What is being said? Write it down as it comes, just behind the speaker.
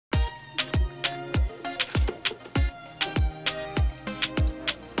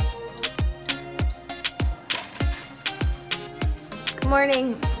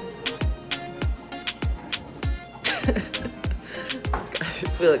morning. Gosh,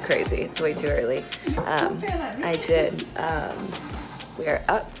 we look crazy. It's way too early. I did. We are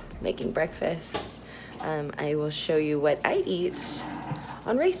up making breakfast. I will show you what I eat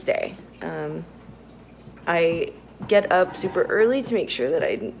on race day. I get up super early to make sure that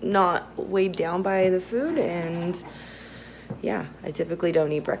I'm not weighed down by the food, and yeah, I typically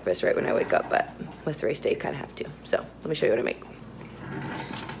don't eat breakfast right when I wake up, but with race day you kind of have to. So let me show you what I make.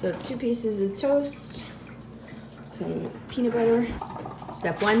 So 2 pieces of toast, some peanut butter.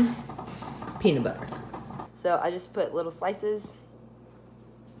 Step 1, peanut butter. So I just put little slices,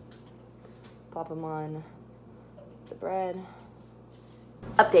 pop them on the bread.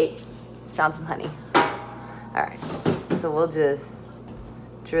 Update, found some honey. All right, so we'll just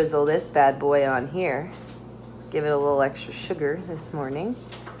drizzle this bad boy on here. Give it a little extra sugar this morning.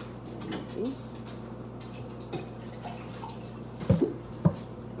 See?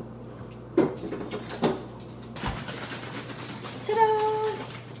 Ta-da!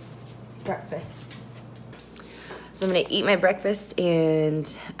 Breakfast. So I'm gonna eat my breakfast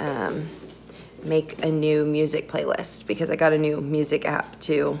and make a new music playlist because I got a new music app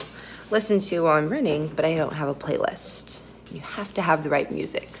to listen to while I'm running, but I don't have a playlist. You have to have the right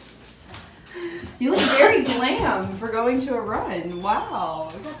music. You look very glam for going to a run.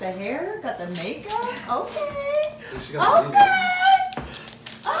 Wow. You got the hair, got the makeup. Okay. Okay. Okay.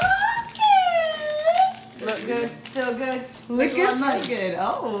 Look good, feel good. Look good, feel good.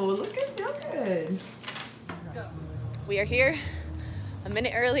 Oh, look good, feel good. Let's go. We are here a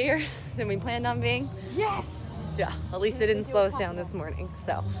minute earlier than we planned on being. Yes. Yeah, at least it didn't slow us down this morning.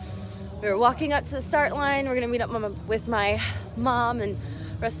 So we were walking up to the start line. We're gonna meet up with my mom and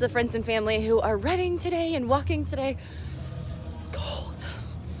the rest of the friends and family who are running today and walking today. It's cold.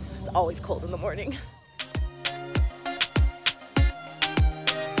 It's always cold in the morning.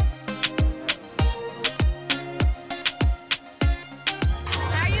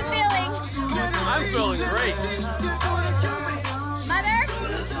 How are you feeling? I'm feeling great. Mother,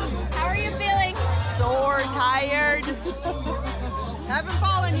 how are you feeling? Sore, tired. Haven't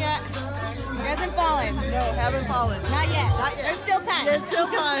fallen yet. You hasn't fallen? No, haven't fallen. Not yet. Not yet. There's still time. There's still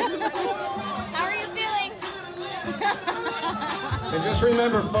time. How are you feeling? And just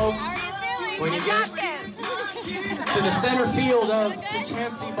remember, folks, How are you feeling? when you get to the center field of the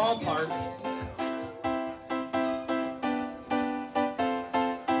Chansey Ballpark,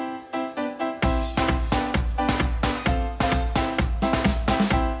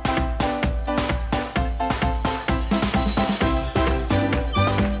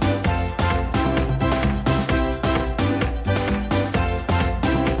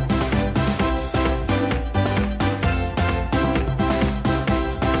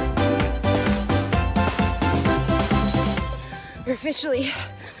 We're officially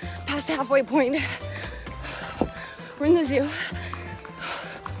past the halfway point. We're in the zoo.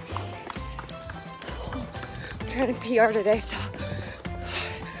 I'm trying to PR today, so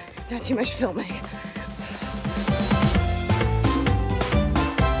not too much filming.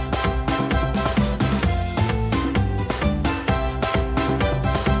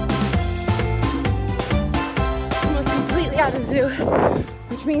 Almost completely out of the zoo,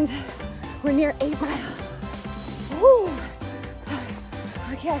 which means we're near 8 miles. Woo!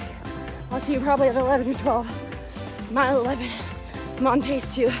 Okay, I'll see you probably at 11 or 12. Mile 11. I'm on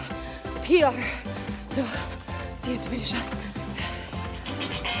pace to PR. So, see you at the finish line.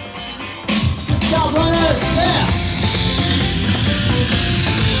 Good job, runners. Yeah.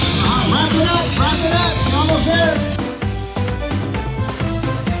 Wrap it up. Wrap it up. You're almost there.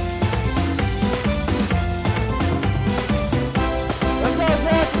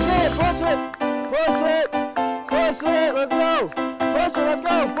 Push it, let's go. Push it, let's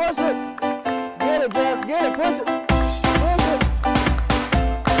go. Push it. Get it, Jess. Get it. Push it. Push it.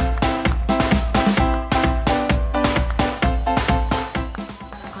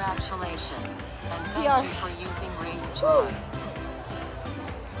 Congratulations, and thank you for using Race Joy.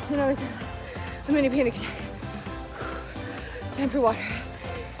 You know, I'm in a panic attack. Time for water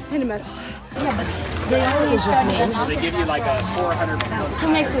and a medal. This is just me. they give you like a 400-pound. Who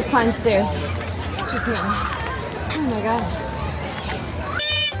makes us climb stairs? It's just me. Oh my god.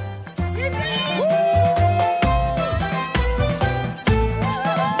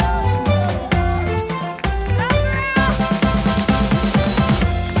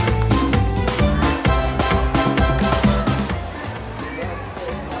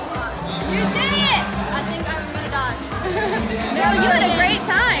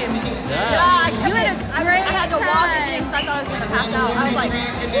 pass out. I was like,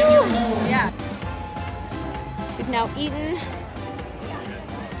 whew. Yeah. We've now eaten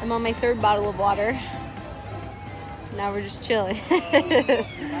I'm on my 3rd bottle of water. Now we're just chilling.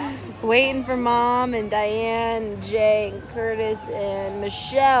 Waiting for Mom and Diane, and Jay, and Curtis, and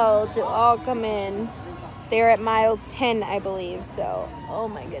Michelle to all come in. They're at mile 10, I believe, so, oh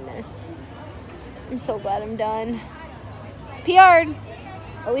my goodness. I'm so glad I'm done. PR'd.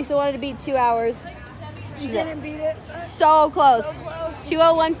 Elisa wanted to beat 2 hours. You didn't beat it. So close. So close.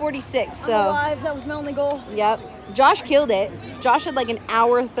 2:01:46, so. I'm alive. That was my only goal. Yep. Josh killed it. Josh had like an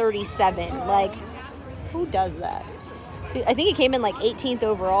hour 37. Like, who does that? I think he came in like 18th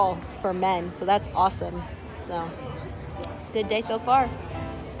overall for men, so that's awesome. So, it's a good day so far.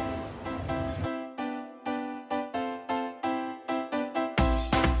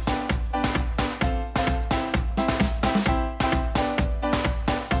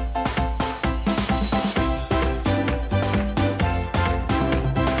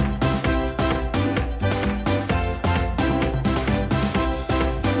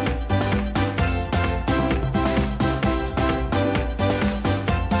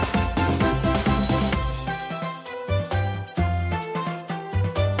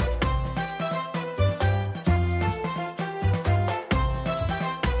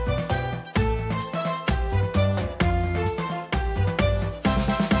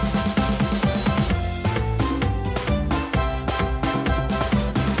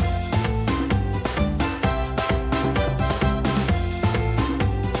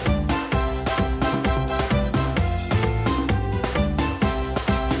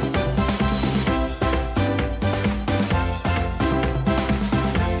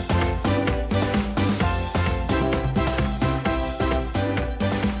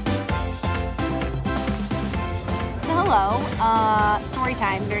 Story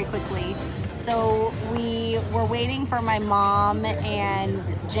time very quickly. So we were waiting for my mom and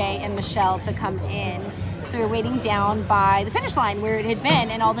Jay and Michelle to come in. So we were waiting down by the finish line where it had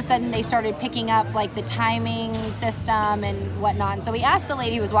been, and all of a sudden they started picking up like the timing system and whatnot. And so we asked a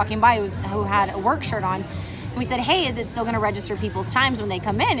lady who was walking by who had a work shirt on, and we said, hey, is it still going to register people's times when they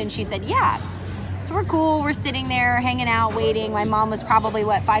come in? And she said, yeah. So we're cool, we're sitting there hanging out, waiting. My mom was probably,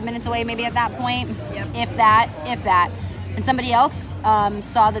 what, 5 minutes away maybe at that point? Yep. If that. And somebody else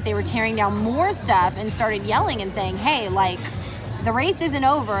saw that they were tearing down more stuff and started yelling and saying, hey, like, the race isn't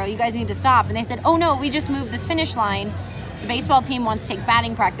over, you guys need to stop. And they said, oh no, we just moved the finish line. The baseball team wants to take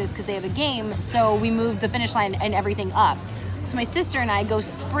batting practice because they have a game, so we moved the finish line and everything up. So my sister and I go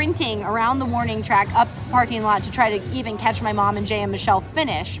sprinting around the warning track, up the parking lot to try to even catch my mom and Jay and Michelle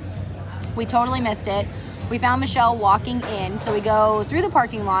finish. We totally missed it. We found Michelle walking in, so we go through the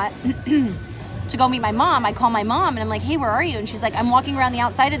parking lot to go meet my mom. I call my mom and I'm like, hey, where are you? And she's like, I'm walking around the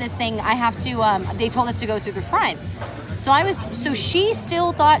outside of this thing. I have to, they told us to go through the front. So she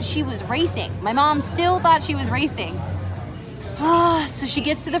still thought she was racing. My mom still thought she was racing. So she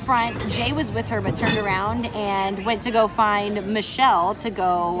gets to the front. Jay was with her but turned around and went to go find Michelle to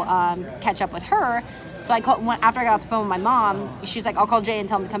go catch up with her. So I called, after I got off the phone with my mom, she's like, I'll call Jay and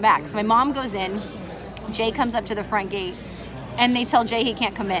tell him to come back. So my mom goes in, Jay comes up to the front gate, and they tell Jay he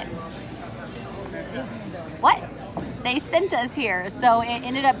can't come in. What? They sent us here. So it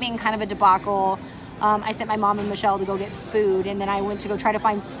ended up being kind of a debacle. I sent my mom and Michelle to go get food, and then I went to go try to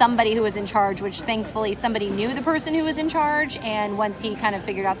find somebody who was in charge, which thankfully somebody knew the person who was in charge, and once he kind of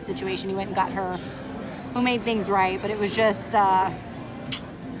figured out the situation, he went and got her, who made things right. But it was just kind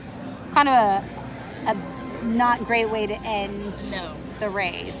of a not great way to end the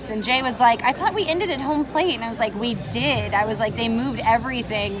race. And Jay was like, I thought we ended at home plate. And I was like, we did. I was like, they moved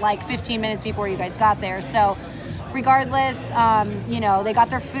everything like 15 minutes before you guys got there. So regardless, you know, they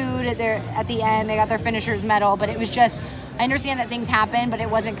got their food at the end, they got their finisher's medal, but it was just, I understand that things happen, but it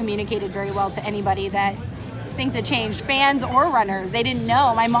wasn't communicated very well to anybody that things had changed, fans or runners. They didn't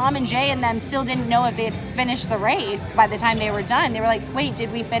know. My mom and Jay and them still didn't know if they had finished the race by the time they were done. They were like, wait,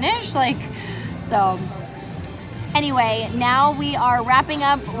 did we finish? Like, so anyway, now we are wrapping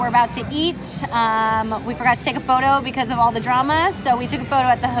up. We're about to eat. We forgot to take a photo because of all the drama, so we took a photo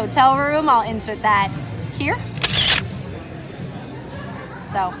at the hotel room. I'll insert that here.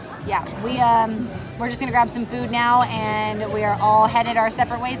 So yeah, we're just gonna grab some food now, and we are all headed our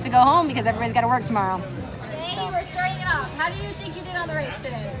separate ways to go home because everybody's got to work tomorrow. Today we're starting it off. How do you think you did on the race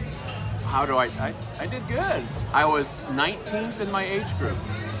today? How do I did good. I was 19th in my age group.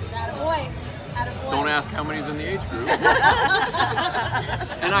 Attaboy. Attaboy. Don't ask how many's in the age group.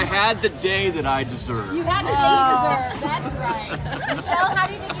 And I had the day that I deserved. You had the day you deserved. That's right. Michelle, how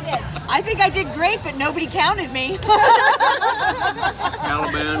do you think you did? I think I did great, but nobody counted me.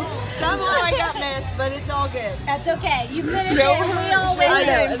 Caliban. Somehow I got missed, but it's all good. That's okay. You finished it. We all win. I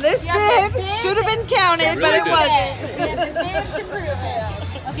know. This bib should have been counted, but it wasn't. We have the bib to prove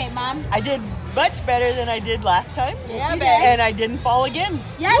it. Okay, Mom. I did much better than I did last time. Yeah, babe. And I didn't fall again.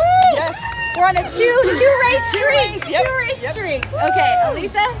 Yes. Woo! Yes. We're on a two-race streak. Yep. Two-race streak. Okay,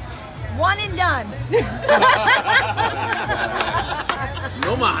 Elisa. One and done.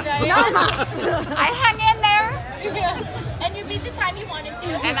 No mas. I hung in there. And you beat the time you wanted to.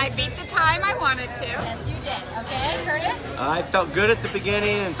 And I beat the time I wanted to. Yes, you did. Okay, Curtis? I felt good at the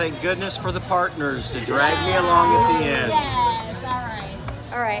beginning, and thank goodness for the partners to drag me along at the end. Yes, all right.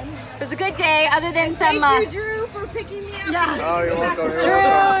 All right. It was a good day, other than some. Thank you, Drew, for picking me up. Yeah. Oh, you're welcome.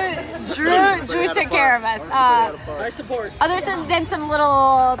 Drew took care of us. I support. Other than some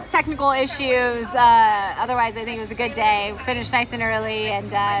little technical issues, otherwise I think it was a good day. We finished nice and early, and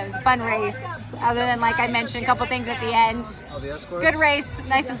it was a fun race. Other than, like I mentioned, a couple things at the end. Good race,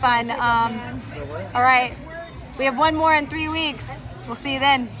 nice and fun. All right, we have one more in 3 weeks. We'll see you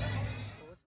then.